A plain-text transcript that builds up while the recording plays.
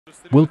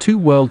Will two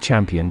world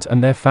champions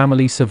and their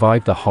families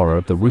survive the horror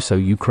of the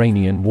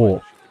Russo-Ukrainian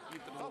war?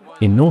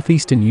 In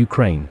northeastern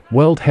Ukraine,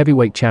 world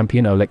heavyweight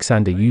champion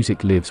Oleksandr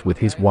Usyk lives with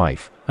his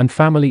wife and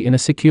family in a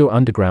secure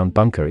underground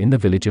bunker in the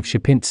village of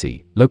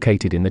Shipintsy,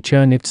 located in the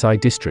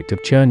Chernivtsi district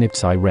of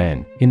Chernivtsi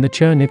Raion, in the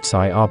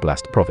Chernivtsi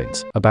Oblast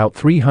province, about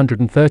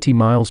 330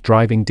 miles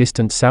driving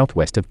distance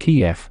southwest of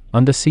Kiev,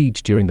 under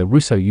siege during the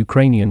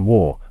Russo-Ukrainian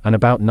War, and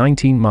about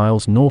 19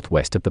 miles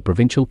northwest of the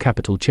provincial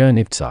capital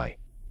Chernivtsi.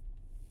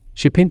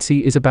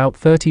 Shipintsy is about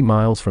 30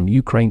 miles from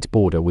Ukraine's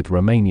border with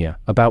Romania,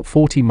 about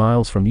 40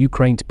 miles from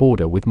Ukraine's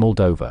border with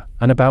Moldova,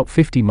 and about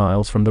 50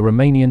 miles from the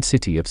Romanian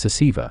city of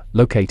Sasiva,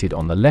 located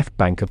on the left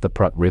bank of the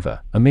Prut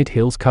River, amid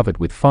hills covered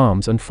with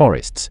farms and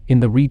forests, in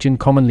the region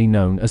commonly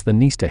known as the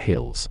Dniester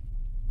Hills.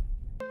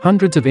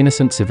 Hundreds of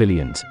innocent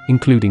civilians,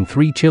 including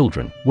 3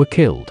 children, were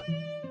killed.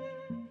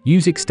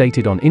 Usyk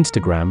stated on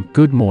Instagram,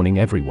 "Good morning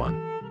everyone.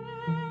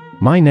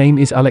 My name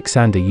is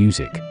Oleksandr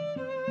Usyk.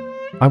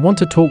 I want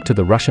to talk to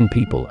the Russian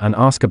people and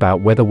ask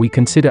about whether we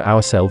consider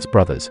ourselves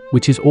brothers,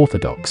 which is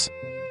orthodox.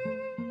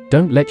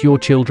 Don't let your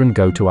children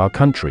go to our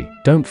country,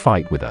 don't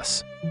fight with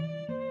us.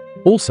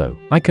 Also,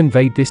 I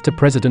conveyed this to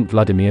President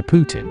Vladimir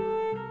Putin.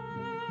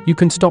 You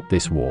can stop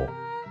this war.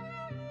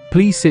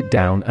 Please sit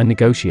down and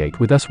negotiate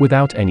with us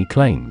without any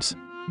claims.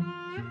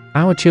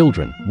 Our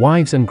children,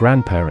 wives and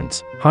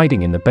grandparents,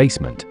 hiding in the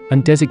basement,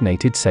 and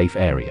designated safe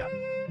area.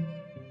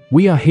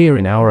 We are here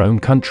in our own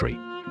country.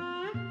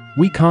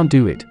 We can't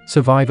do it,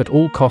 survive at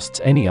all costs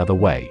any other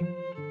way.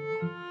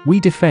 We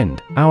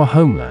defend our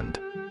homeland.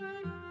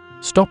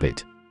 Stop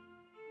it.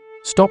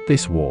 Stop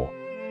this war."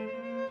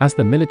 As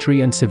the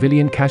military and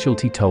civilian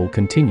casualty toll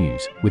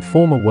continues, with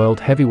former world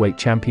heavyweight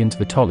champions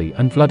Vitali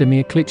and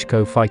Wladimir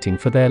Klitschko fighting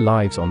for their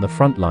lives on the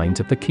front lines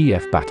of the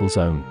Kiev battle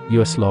zone,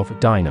 Yaroslav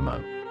Dynamo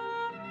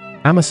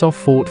Amosov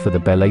fought for the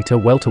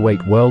Bellator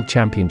welterweight world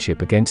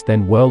championship against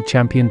then world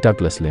champion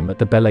Douglas Lim at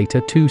the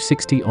Bellator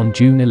 260 on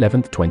June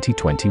 11,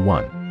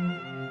 2021.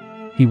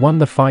 He won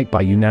the fight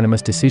by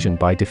unanimous decision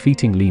by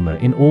defeating Lima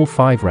in all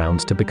 5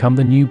 rounds to become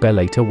the new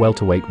Bellator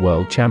welterweight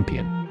world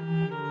champion.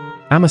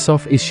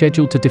 Amosov is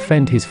scheduled to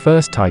defend his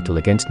first title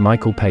against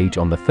Michael Page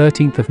on the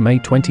 13th of May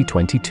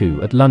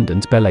 2022 at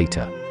London's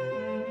Bellator.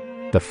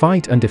 The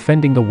fight and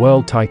defending the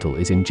world title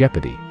is in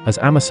jeopardy, as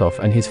Amosov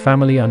and his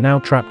family are now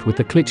trapped with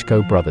the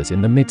Klitschko brothers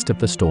in the midst of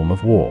the storm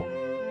of war.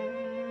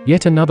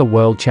 Yet another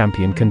world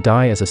champion can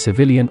die as a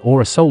civilian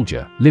or a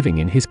soldier, living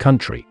in his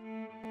country.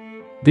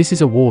 This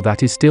is a war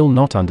that is still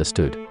not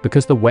understood,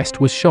 because the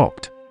West was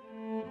shocked.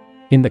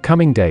 In the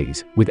coming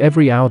days, with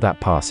every hour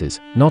that passes,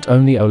 not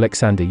only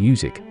Oleksandr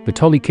Usyk,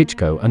 Vitali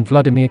Klitschko and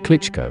Wladimir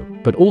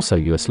Klitschko, but also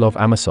Yaroslav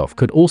Amosov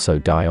could also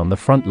die on the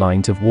front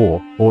lines of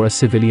war, or as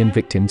civilian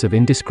victims of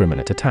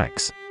indiscriminate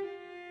attacks.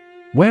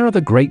 Where are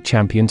the great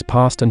champions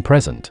past and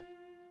present?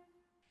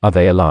 Are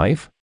they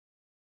alive?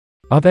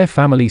 Are their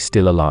families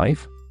still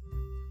alive?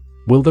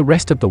 Will the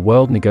rest of the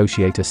world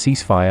negotiate a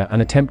ceasefire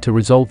and attempt to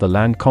resolve the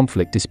land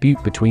conflict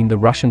dispute between the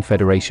Russian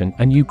Federation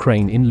and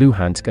Ukraine in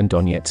Luhansk and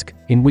Donetsk,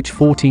 in which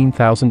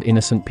 14,000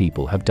 innocent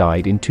people have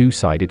died in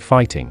two-sided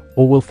fighting,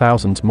 or will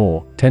thousands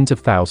more, tens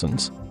of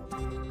thousands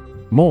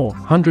more,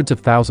 hundreds of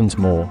thousands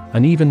more,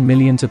 and even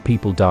millions of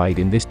people died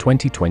in this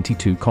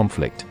 2022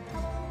 conflict?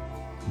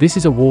 This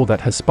is a war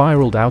that has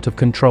spiraled out of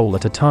control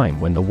at a time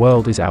when the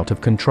world is out of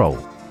control.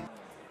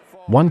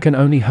 One can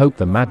only hope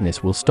the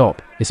madness will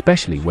stop,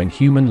 especially when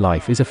human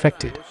life is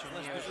affected.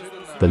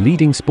 The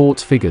leading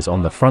sports figures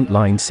on the front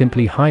lines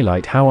simply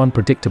highlight how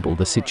unpredictable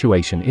the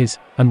situation is,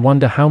 and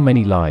wonder how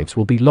many lives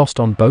will be lost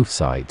on both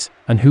sides,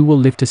 and who will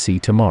live to see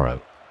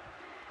tomorrow.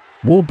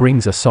 War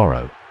brings a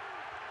sorrow.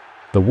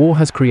 The war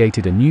has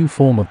created a new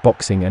form of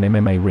boxing and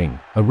MMA ring,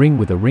 a ring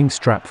with a ring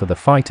strap for the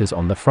fighters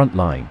on the front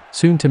line,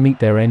 soon to meet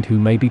their end, who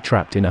may be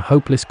trapped in a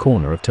hopeless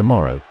corner of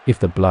tomorrow, if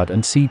the blood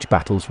and siege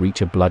battles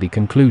reach a bloody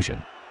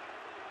conclusion.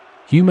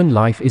 Human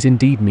life is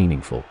indeed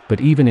meaningful,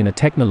 but even in a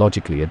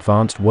technologically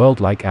advanced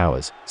world like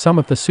ours, some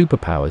of the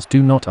superpowers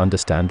do not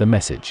understand the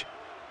message.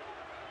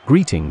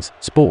 Greetings,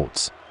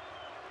 sports.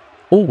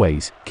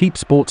 Always, keep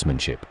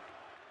sportsmanship.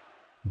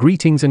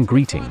 Greetings and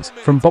greetings,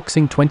 from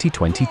Boxing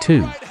 2022.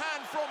 And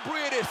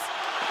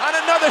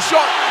another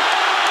shot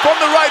from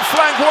the right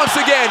flank once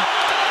again.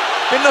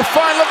 In the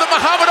final of the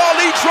Muhammad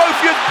Ali